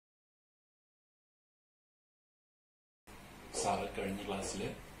Sir കഴിഞ്ഞ ക്ലാസ്സിൽ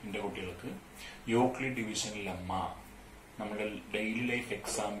എൻ്റെ കുട്ടികൾക്ക് യൂക്ലിഡ് ഡിവിഷൻ ലെമ്മ നമ്മുടെ daily life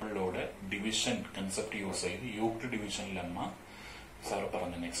എക്സാമ്പിളിലൂടെ division concept use ചെയ്ത് യൂക്ലിഡ് ഡിവിഷൻ ലെമ്മ സാറ്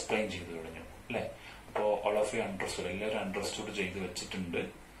പറഞ്ഞു എക്സ്പ്ലെയിൻ ചെയ്ത് കഴിഞ്ഞു അല്ലെ. അപ്പോൾ ഓൾ ഓഫ് യു അണ്ടർസ്റ്റുഡ്, എല്ലാവരും അണ്ടർസ്റ്റുഡ് ചെയ്ത് വെച്ചിട്ടുണ്ട്.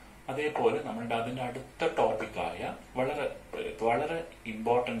 അതേപോലെ നമ്മളുടെ അതിന്റെ അടുത്ത ടോപ്പിക്കായ വളരെ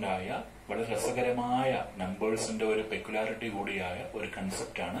ഇമ്പോർട്ടന്റ് ആയ വളരെ രസകരമായ നമ്പേഴ്സിന്റെ ഒരു പെക്യുലാരിറ്റി കൂടിയായ ഒരു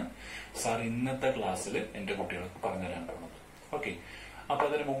കൺസെപ്റ്റാണ് സാർ ഇന്നത്തെ ക്ലാസ്സിൽ എന്റെ കുട്ടികൾക്ക് പറഞ്ഞുതരാൻ പോകുന്നത്. ഓക്കെ, അപ്പൊ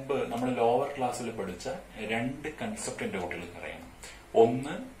അതിനു മുമ്പ് നമ്മൾ ലോവർ ക്ലാസ്സിൽ പഠിച്ച രണ്ട് കൺസെപ്റ്റ് എന്റെ കുട്ടികൾക്ക് അറിയണം.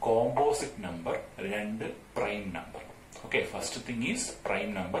 ഒന്ന് കോമ്പോസിറ്റ് നമ്പർ, രണ്ട് prime number. Okay, first thing is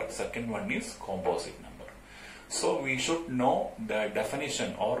prime number, second one is composite number. So we should know the definition,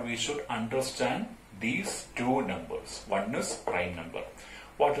 or we should understand these two numbers. One is prime number.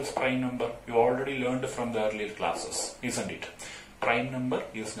 What is prime number? You already learned from the earlier classes, isn't it? Prime number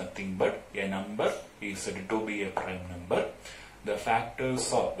is nothing but a number is said to be a prime number. The factors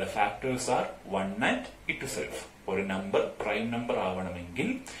are one and itself. ഒരു number prime number ആവണമെങ്കിൽ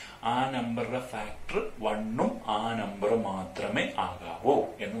ആ നമ്പറുടെ factor വണ്ണും ആ number മാത്രമേ ആകാവൂ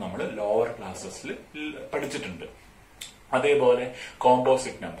എന്ന് നമ്മൾ lower ക്ലാസ്സസിൽ പഠിച്ചിട്ടുണ്ട്. അതേപോലെ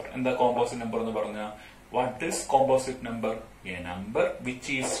കോമ്പോസിറ്റ് നമ്പർ. എന്താ കോമ്പോസിറ്റ് നമ്പർ എന്ന് പറഞ്ഞാൽ, what is composite number? A number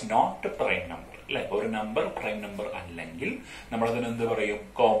which is not prime number. അല്ലെ, ഒരു നമ്പർ പ്രൈം നമ്പർ അല്ലെങ്കിൽ നമ്മൾ അതിന് എന്ത് പറയും?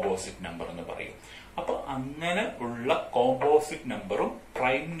 കോമ്പോസിറ്റ് നമ്പർ എന്ന് പറയും. അപ്പൊ അങ്ങനെ ഉള്ള കോമ്പോസിറ്റ് നമ്പറും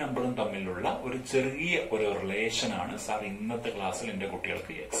പ്രൈം നമ്പറും തമ്മിലുള്ള ഒരു ചെറിയ ഒരു റിലേഷൻ ആണ് സാർ ഇന്നത്തെ ക്ലാസ്സിൽ എന്റെ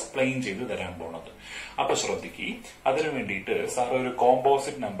കുട്ടികൾക്ക് എക്സ്പ്ലെയിൻ ചെയ്ത് തരാൻ പോണത്. അപ്പൊ ശ്രദ്ധിക്കുക, അതിനു വേണ്ടിയിട്ട് സാർ ഒരു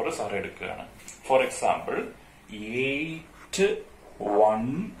കോമ്പോസിറ്റ് നമ്പർ സാർ എടുക്കുകയാണ്. For example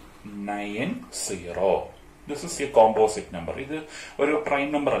 8190. This is A composite number. ഇത് ഒരു പ്രൈം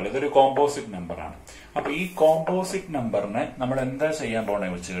നമ്പർ അല്ല, ഇതൊരു കോമ്പോസിറ്റ് നമ്പർ ആണ്. അപ്പൊ ഈ കോമ്പോസിറ്റ് നമ്പറിനെ നമ്മൾ എന്താ ചെയ്യാൻ പോണേ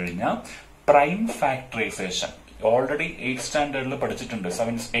വെച്ച് കഴിഞ്ഞാൽ പ്രൈം ഫാക്ടറൈസേഷൻ. ഓൾറെഡി 8th സ്റ്റാൻഡേർഡിൽ പഠിച്ചിട്ടുണ്ട്,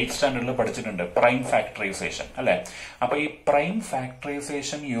 8th സ്റ്റാൻഡേർഡിൽ പഠിച്ചിട്ടുണ്ട് പ്രൈം ഫാക്ടറൈസേഷൻ അല്ലെ. അപ്പൊ ഈ പ്രൈം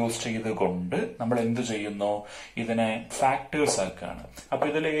ഫാക്ടറൈസേഷൻ യൂസ് ചെയ്തുകൊണ്ട് നമ്മൾ എന്ത് ചെയ്യുന്നു? ഇതിനെ ഫാക്ടേഴ്സ് ആക്കുകയാണ്. അപ്പൊ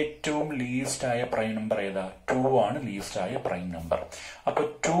ഇതിൽ ഏറ്റവും ലീസ്റ്റ് ആയ പ്രൈം നമ്പർ ഏതാ? 2 ആണ് ലീസ്റ്റ് ആയ പ്രൈം നമ്പർ. അപ്പൊ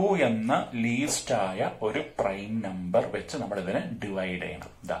 2 എന്ന ലീസ്റ്റ് ആയ ഒരു പ്രൈം നമ്പർ വെച്ച് നമ്മൾ ഇതിനെ ഡിവൈഡ്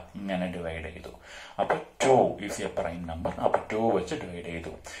ചെയ്യണം. ഇതാ ഇങ്ങനെ ഡിവൈഡ് ചെയ്തു. അപ്പൊ 2 ഈസ് എ പ്രൈം നമ്പർ. അപ്പൊ 2 വെച്ച് ഡിവൈഡ്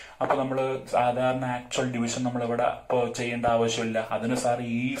ചെയ്തു. അപ്പൊ നമ്മള് സാധാരണ ആക്ച്വൽ ഡിവിഷൻ നമ്മൾ ഇവിടെ ഇപ്പോ ചെയ്യേണ്ട ആവശ്യമില്ല. അതിന് സാർ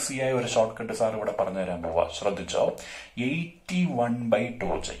ഈസി ആയ ഒരു ഷോർട്ട് കട്ട് സാർ ഇവിടെ പറഞ്ഞു തരാൻ പോവാ. ശ്രദ്ധിച്ചോ,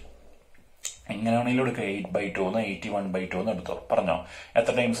 81/2 ചെയ്യും. എങ്ങനെയാണെങ്കിലും എടുക്കുക. 8/2 81/2 എടുത്തോ. പറഞ്ഞോ,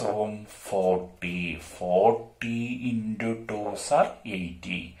 എത്ര ടൈംസ് പോകും? 40 into 2 സാർ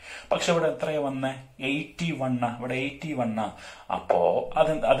 80. പക്ഷെ ഇവിടെ എത്രയാ വന്നേ? 81. ഇവിടെ 81. അപ്പോ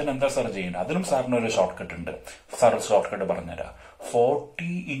അതിനെന്താ സാർ ചെയ്യേണ്ടത്? അതിനും സാറിന് ഒരു ഷോർട്ട് കട്ട് ഉണ്ട്. സാർ ഷോർട്ട് കട്ട് പറഞ്ഞുതരാം.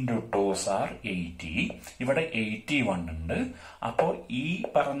 40 into 2 സാർ 80. ഇവിടെ 81 ഉണ്ട്. അപ്പോ ഈ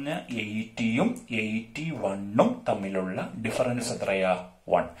പറഞ്ഞ 80യും 81ഉം തമ്മിലുള്ള ഡിഫറൻസ് എത്രയാ?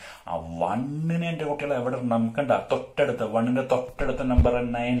 1. ആ 1നെ എന്റെ കുട്ടികളെ എവിടെ നമുക്കുണ്ട? തൊട്ടടുത്ത 1ന്റെ തൊട്ടടുത്ത നമ്പർ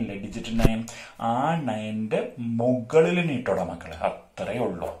 9 ഡിജിറ്റ് 9. ആ 9ന്റെ മുകളിൽ നീട്ടോടെ മക്കളെ, അത്രയേ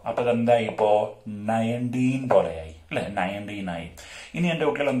ഉള്ളൂ. അപ്പൊ ഇതെന്തായി? ഇപ്പോ 19 പോലെയായി അല്ലെ, 19 ആയി. ഇനി എന്റെ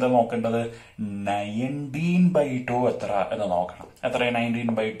കുട്ടികൾ എന്താ നോക്കേണ്ടത്? 19/2 എത്ര എന്ന് നോക്കണം. എത്ര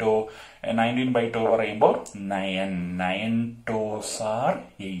 19/2? 19/2 പറയുമ്പോൾ 9 2s are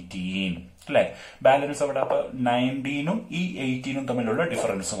 18 അല്ലെ. ബാലൻസ് അവിടെ. അപ്പൊ 19ഉം ഈ 18ഉം തമ്മിലുള്ള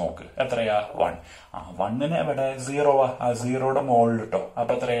ഡിഫറൻസ് നോക്ക്. എത്രയാ? 1. ആ 1ന് എവിടെ? 0. ആ 0യുടെ മുകളിൽ ഇട്ടോ.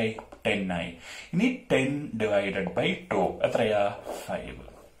 അപ്പൊ എത്രയായി? 10 ആയി. ഇനി 10/2 എത്രയാ? 5.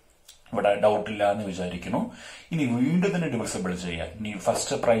 ഇവിടെ ഡൗട്ട് ഇല്ല എന്ന് വിചാരിക്കുന്നു. ഇനി വീണ്ടും ഇതിനെ ഡിവിസിബിൾ ചെയ്യാം. ഇനി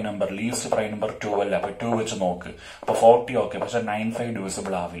first prime number, least prime number 2 അല്ല. അപ്പൊ 2 വെച്ച് നോക്ക്. അപ്പൊ 40 ഓക്കെ. പക്ഷെ 95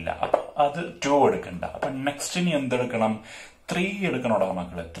 ഡിവിസിബിൾ ആവില്ല. അപ്പൊ അത് 2 എടുക്കണ്ട. അപ്പൊ നെക്സ്റ്റ് ഇനി എന്തെടുക്കണം? 3 എടുക്കണോടാ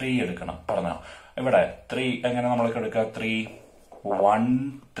മക്കളെ. 3 എടുക്കണം. പറഞ്ഞോ, ഇവിടെ 3 എങ്ങനെ നമ്മൾക്ക് എടുക്കുക? 3 1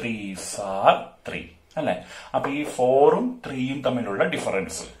 3s are 3 അല്ലെ. അപ്പൊ ഈ 4ഉം 3യും തമ്മിലുള്ള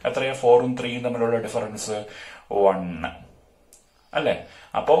ഡിഫറൻസ് എത്രയാ? 4ഉം 3യും തമ്മിലുള്ള ഡിഫറൻസ് 1 അല്ലെ.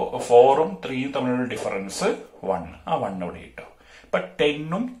 അപ്പോ 4ഉം 3യും തമ്മിലുള്ള ഡിഫറൻസ് 1. ആ 1 ഇവിടെ ഇട്ടോ. ഇപ്പൊ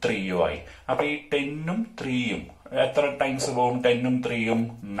 10ഉം 3യും ആയി. അപ്പൊ ഈ 10ഉം 3യും എത്ര ടൈംസ് പോകും? 10ഉം 3യും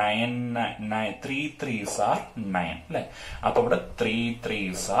 9 3 3s are 9 അല്ലെ. അപ്പൊ ഇവിടെ 3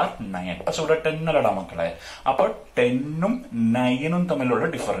 3s are 9. പക്ഷെ ഇവിടെ 10 അല്ലടാ മക്കളെ. അപ്പൊ 10ഉം 9ഉം തമ്മിലുള്ള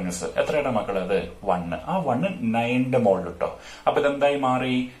ഡിഫറൻസ് എത്രയുടെ മക്കളെ? അത് 1. ആ 1 9ന്റെ മുകളിൽ ഇട്ടോ. അപ്പൊ ഇതെന്തായി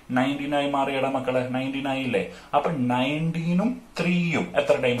മാറി? 19 മാറിയടാ മക്കളെ. 19 ആയില്ലേ. അപ്പൊ 19ഉം 3യും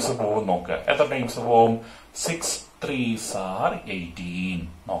എത്ര ടൈംസ് പോകും നോക്ക്. എത്ര ടൈംസ് പോകും? 6 3s are 18.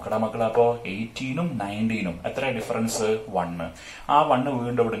 നോക്കടാ മക്കളെ. അപ്പോ 18ഉം 19ഉം എത്ര ഡിഫറൻസ്? 1. ആ 1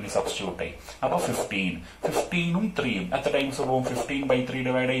 വീണ്ടും ഇവിടെ സബ്സ്റ്റിറ്റ്യൂട്ട് ആയി. അപ്പൊ 15ഉം 3ഉം എത്ര ടൈംസ് പോകും? 15/3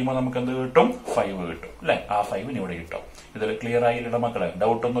 ഡിവൈഡ് ചെയ്യുമ്പോൾ നമുക്ക് എന്ത് കിട്ടും? 5 കിട്ടും അല്ലെ? ആ 5 ഇവിടെ കിട്ടും. ഇതിൽ ക്ലിയർ ആയില്ല മക്കളെ?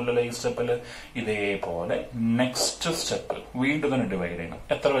 ഡൗട്ട് ഒന്നുമില്ലല്ലോ ഈ സ്റ്റെപ്പില്? ഇതേപോലെ നെക്സ്റ്റ് സ്റ്റെപ്പ് വീണ്ടും തന്നെ ഡിവൈഡ് ചെയ്യണം.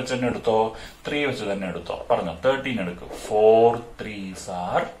 എത്ര വെച്ച് തന്നെ എടുത്തോ? 3 വെച്ച് തന്നെ എടുത്തോ. പറഞ്ഞോ 13 എടുക്കും. 4 3s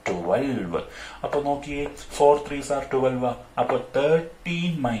are 12. അപ്പൊ നോക്കിയേ, 4 3s are 12. അപ്പൊ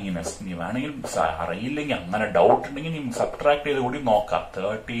 13 മൈനസ്, നീ വേണമെങ്കിൽ അറിയില്ലെങ്കിൽ അങ്ങനെ ഡൗട്ട് ഉണ്ടെങ്കിൽ നീ സബ്ട്രാക്ട് ചെയ്ത് കൂടി നോക്കാം.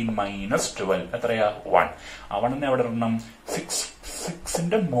 13 മൈനസ് 12 എത്രയാ? 1. അവണെന്നെ എവിടെ ഇടണം?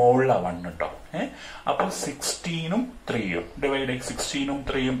 6ന്റെ മുകളിലാ 1 കേട്ടോ. അപ്പൊ 16ഉം 3ഉം ഡിവൈഡ് 16ഉം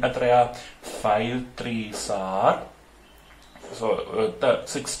 3ഉം എത്രയാ? 5 3s are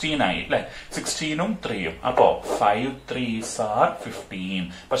 16 ആയി അല്ലെ? 16ഉം 3ഉം അപ്പോ 5 3s are 15.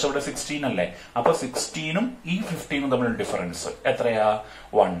 പക്ഷെ ഇവിടെ 16 അല്ലേ? അപ്പൊ 16ഉം ഈ 15ഉം തമ്മിലുള്ള ഡിഫറൻസ് എത്രയാ?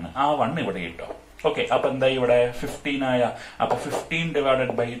 1. ആ 1 ഇവിടെ കിട്ടും. ഓക്കെ, അപ്പൊ എന്താ ഇവിടെ 15 ആയ? അപ്പൊ 15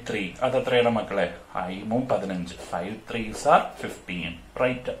 ഡിവൈഡഡ് ബൈ 3 അത് എത്രയാണ് മക്കളെ? 15. 5 3s are 15.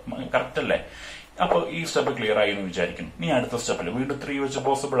 റൈറ്റ്, കറക്റ്റ് അല്ലേ? അപ്പൊ ഈ സ്റ്റെപ്പ് ക്ലിയർ ആയി എന്ന് വിചാരിക്കുന്നു. നീ അടുത്ത സ്റ്റെപ്പിൽ വീണ്ടും 3 വെച്ച്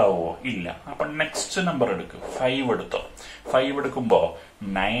പോസിബിൾ ആവുമോ? ഇല്ല. അപ്പൊ നെക്സ്റ്റ് നമ്പർ എടുക്കും. 5 എടുത്തോ. 5 എടുക്കുമ്പോ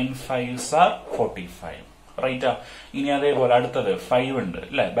 9 5s are 45. റൈറ്റാ? ഇനി അതേപോലെ അടുത്തത് 5 ഉണ്ട്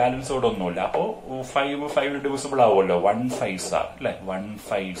അല്ലെ? ബാലൻസ് ഇവിടെ ഒന്നുമില്ല. അപ്പോ 5 ഡിവിസിബിൾ ആവുമല്ലോ. 1 5s are അല്ലെ? 1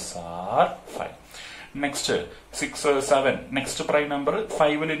 5s are 5. Next 6 7 next prime number.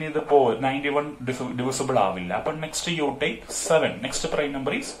 5ൽ ഇനി ഇത് 91 ഡിവിസിബിൾ ആവില്ല. അപ്പൊ next you take 7. Next prime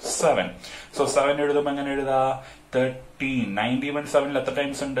number is 7. So 7 എഴുതുമ്പോ എങ്ങനെ എഴുതാ? 13. 91 7ൽ എത്ര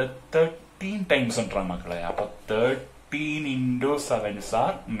ടൈംസ് ഉണ്ട്? 13 ടൈംസ് ഉണ്ട് മക്കളെ. അപ്പൊ 13 into 7s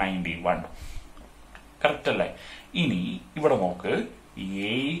are 91. കറക്റ്റ് അല്ലേ? ഇനി ഇവിടെ നോക്ക്.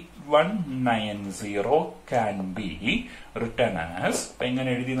 8190 can be written as, എങ്ങനെ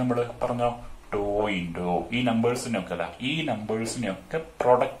എഴുതി നമ്മൾ പറഞ്ഞോ? 2 into ഈ നമ്പേഴ്സിനെയൊക്കെ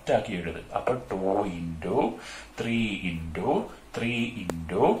പ്രൊഡക്റ്റ് ആക്കി എഴുത്. അപ്പൊ 2 into 3 into 3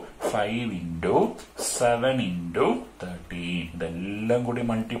 into 5 into 7 into 13 ഇതെല്ലാം കൂടി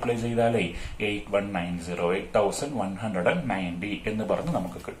മൾട്ടിപ്ലൈ ചെയ്താലേ 8190 എന്ന് പറഞ്ഞ്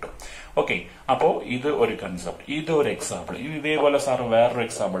നമുക്ക് കിട്ടും. ഓക്കെ, അപ്പോ ഇത് ഒരു കൺസെപ്റ്റ്, ഇത് ഒരു എക്സാമ്പിൾ. ഇതേപോലെ സാർ വേറൊരു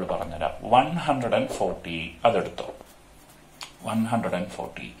എക്സാമ്പിൾ പറഞ്ഞുതരാം. 140 അതെടുത്തോ.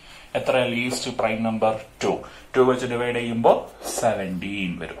 140 എത്ര? ലീസ്റ്റ് പ്രൈം നമ്പർ 2 വെച്ച് ഡിവൈഡ് ചെയ്യുമ്പോൾ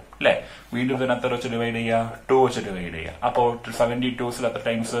 17 വരും അല്ലെ? വീണ്ടും ഇതിന് എത്ര വെച്ച് ഡിവൈഡ് ചെയ്യുക? 2 വെച്ച് ഡിവൈഡ് ചെയ്യുക. അപ്പോ 72 എത്ര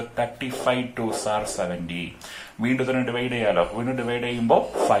ടൈംസ്? 35 2s are 70. വീണ്ടും ഇതിനെ ഡിവൈഡ് ചെയ്യാലോ. വീണ്ടും ഡിവൈഡ് ചെയ്യുമ്പോൾ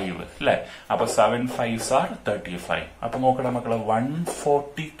 5 അല്ലെ? അപ്പൊ 7 5s are 35. അപ്പൊ നോക്കണേ മക്കളെ,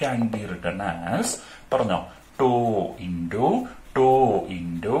 140 can be written as, പറഞ്ഞോ, 2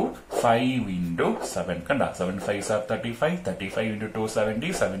 into 5 into 7. കണ്ട? 7 5s are 35. 35 into 2 70.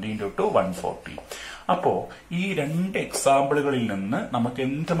 70 into 2 140. അപ്പോ ഈ രണ്ട് എക്സാമ്പിളുകളിൽ നിന്ന് നമുക്ക്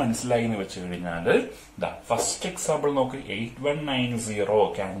എന്ത് മനസ്സിലായി എന്ന് വെച്ച് കഴിഞ്ഞാല്, ഫസ്റ്റ് എക്സാമ്പിൾ നോക്ക്. 8190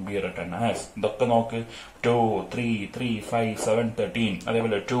 can be written as, ഇതൊക്കെ നോക്ക്. 2 3 3 5 7 13.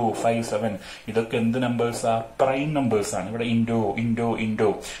 അതേപോലെ 2 5 7 ഇതൊക്കെ എന്ത് നമ്പേഴ്സാ? പ്രൈം നമ്പേഴ്സ് ആണ്. ഇവിടെ ഇൻഡു.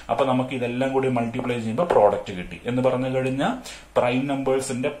 അപ്പൊ നമുക്ക് ഇതെല്ലാം കൂടി മൾട്ടിപ്ലൈ ചെയ്യുമ്പോൾ പ്രോഡക്റ്റ് കിട്ടി എന്ന് പറഞ്ഞു കഴിഞ്ഞാൽ പ്രൈം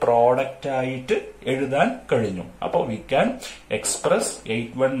നമ്പേഴ്സിന്റെ പ്രോഡക്റ്റ് ആയിട്ട് എഴുതാൻ കഴിഞ്ഞു. അപ്പൊ we can express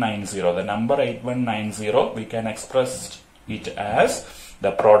 8190, the number 8190, we can express it as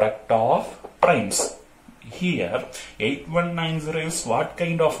the product of primes. Here 8190 is what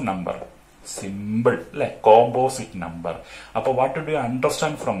kind of number? Simple, like composite number. Appo what do you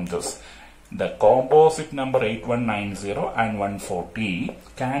understand from this? The composite number 8190 and 140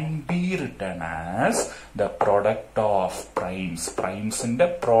 can be written as the product of primes. Primes ന്റെ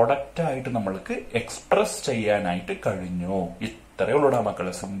product ആയിട്ട് നമ്മൾക്ക് express ചെയ്യാനായിട്ട് കഴിഞ്ഞു. ഇത്രയേ ഉള്ളൂടാ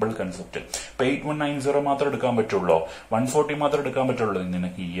മക്കളെ, simple concept. ഇപ്പൊ 8190 മാത്രം എടുക്കാൻ പറ്റുള്ളൂ, 140 മാത്രം എടുക്കാൻ പറ്റുള്ളൂ.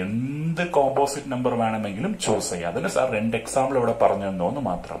 നിനക്ക് എന്ത് കോമ്പോസിറ്റ് നമ്പർ വേണമെങ്കിലും ചൂസ് ചെയ്യാം. അതിന് സാർ 2 എക്സാമ്പിൾ ഇവിടെ പറഞ്ഞു തന്നോന്ന്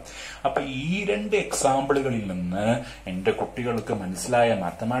മാത്രം. അപ്പൊ ഈ 2 എക്സാമ്പിളുകളിൽ നിന്ന് എന്റെ കുട്ടികൾക്ക് മനസ്സിലായ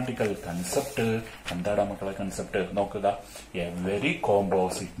മാത്തമാറ്റിക്കൽ കൺസെപ്റ്റ് എന്താണ് മക്കളെ? കൺസെപ്റ്റ് നോക്കുക. A very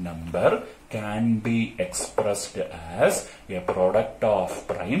composite number can be expressed as a product of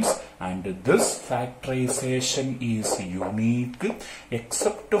primes, and this factorization is unique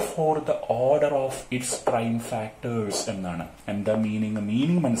except for the order of its prime factors എന്നാണ്. എന്താ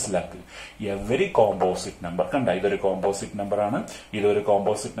മീനിങ് മനസ്സിലാക്ക്. എവരി കോമ്പോസിറ്റ് നമ്പർ, കണ്ട, ഇതൊരു composite number ആണ്, ഇതൊരു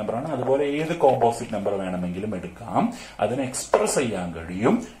composite number ആണ്. അതുപോലെ ഏത് composite number വേണമെങ്കിലും എടുക്കാം. അതിനെ എക്സ്പ്രസ് ചെയ്യാൻ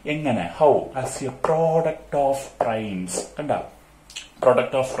കഴിയും. എങ്ങനെ? How? As A product of primes. കണ്ട,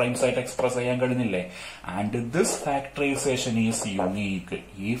 പ്രൊഡക്റ്റ് ഓഫ് പ്രൈംസ് ആയിട്ട് എക്സ്പ്രസ് ചെയ്യാൻ കഴിഞ്ഞില്ലേ. And this factorisation is unique.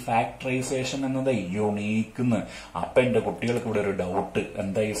 ഈ ഫാക്ടറൈസേഷൻ എന്നത് യുണീക്ക്. അപ്പൊ എന്റെ കുട്ടികൾക്ക് ഇവിടെ ഒരു ഡൗട്ട്,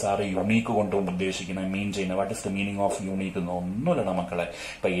 എന്താ ഈ സാറ് യുണീക്ക് കൊണ്ടുകൊണ്ട് ഉദ്ദേശിക്കുന്നത്, മീൻ ചെയ്യുന്നത്, what is the meaning of unique എന്ന്. ഒന്നുമില്ല മക്കളെ.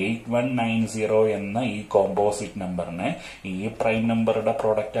 ഇപ്പൊ 8190 എന്ന ഈ കോമ്പോസിറ്റ് നമ്പറിനെ ഈ പ്രൈം നമ്പറുടെ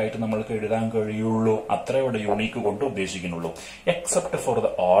പ്രോഡക്റ്റ് ആയിട്ട് നമ്മൾക്ക് എഴുതാൻ കഴിയുള്ളൂ. അത്ര ഇവിടെ യുണീക്ക് കൊണ്ട് ഉദ്ദേശിക്കുന്നുള്ളൂ. Except for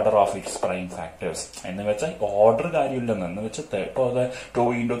the order of its prime factors എന്ന് വെച്ചാൽ ഓർഡർ കാര്യമില്ലെന്ന്. എന്ന് വെച്ചാൽ ഇപ്പൊ 2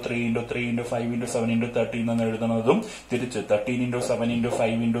 × 3 × 3 × 5 × 7 × 13 എന്ന് എഴുതുന്നതും തിരിച്ച് 13 × 7 ×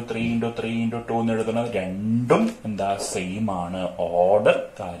 5 × 3 × 3 × 2 എന്ന് എഴുതുന്നത് രണ്ടും എന്താ സെയിം ആണ്. ഓർഡർ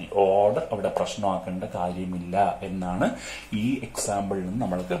അവിടെ പ്രശ്നമാക്കേണ്ട കാര്യമില്ല എന്നാണ് ഈ എക്സാമ്പിളിൽ നിന്ന്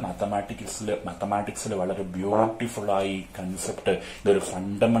നമ്മൾക്ക് മാത്തമാറ്റിക്സിൽ വളരെ ബ്യൂട്ടിഫുൾ ആയി കൺസെപ്റ്റ്, ഇതൊരു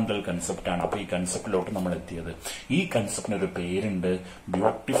ഫണ്ടമെന്റൽ കൺസെപ്റ്റ് ആണ്. അപ്പൊ ഈ കൺസെപ്റ്റിലോട്ട് നമ്മൾ എത്തിയത്. ഈ കൺസെപ്റ്റിന് ഒരു പേരുണ്ട്,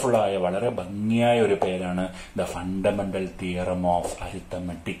 ബ്യൂട്ടിഫുൾ ആയ വളരെ ഭംഗിയായ ഒരു പേരാണ് the fundamental theorem of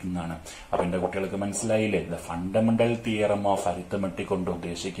arithmetic എന്നാണ്. അപ്പൊ എന്റെ കുട്ടികൾക്ക് മനസ്സിലായില്ലേ, the fundamental theorem of arithmetic കൊണ്ട്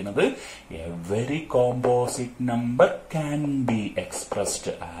ഉദ്ദേശിക്കുന്നത് every composite number can be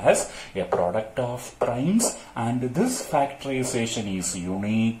expressed as A product of primes and this factorisation is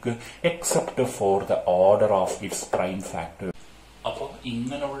unique except for the order of its prime factor. അപ്പോൾ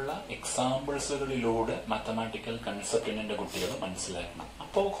ഇങ്ങനെയുള്ള എക്സാമ്പിൾസുകളിലൂടെ mathematical കൺസെപ്റ്റിനെ കുട്ടികൾ മനസ്സിലാക്കണം.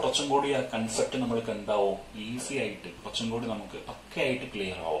 അപ്പോൾ കുറച്ചും കൂടി ആ കൺസെപ്റ്റ് നമ്മൾക്ക് എന്താവും, ഈസി ആയിട്ട് കുറച്ചും കൂടി നമുക്ക് ഒക്കെ ആയിട്ട്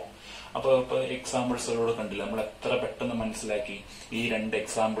ക്ലിയർ ആവും. അപ്പൊ എക്സാമ്പിൾസിലൂടെ കണ്ടില്ല, നമ്മൾ എത്ര പെട്ടെന്ന് മനസ്സിലാക്കി. ഈ 2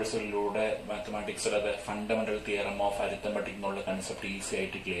 എക്സാമ്പിൾസിലൂടെ മാത്തമാറ്റിക്സിലെ ഫണ്ടമെന്റൽ തിയറം ഓഫ് അരിത്തമെറ്റിക് എന്നുള്ള കൺസെപ്റ്റ് ഈസി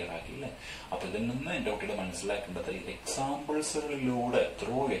ആയിട്ട് ക്ലിയർ ആക്കി അല്ലേ. അപ്പൊ ഇതിൽ നിന്ന് എന്റെ കുട്ടികൾ മനസ്സിലാക്കേണ്ടത് എക്സാമ്പിൾസിലൂടെ,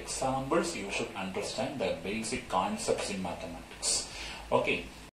 through examples you should understand the basic concepts in mathematics. Okay.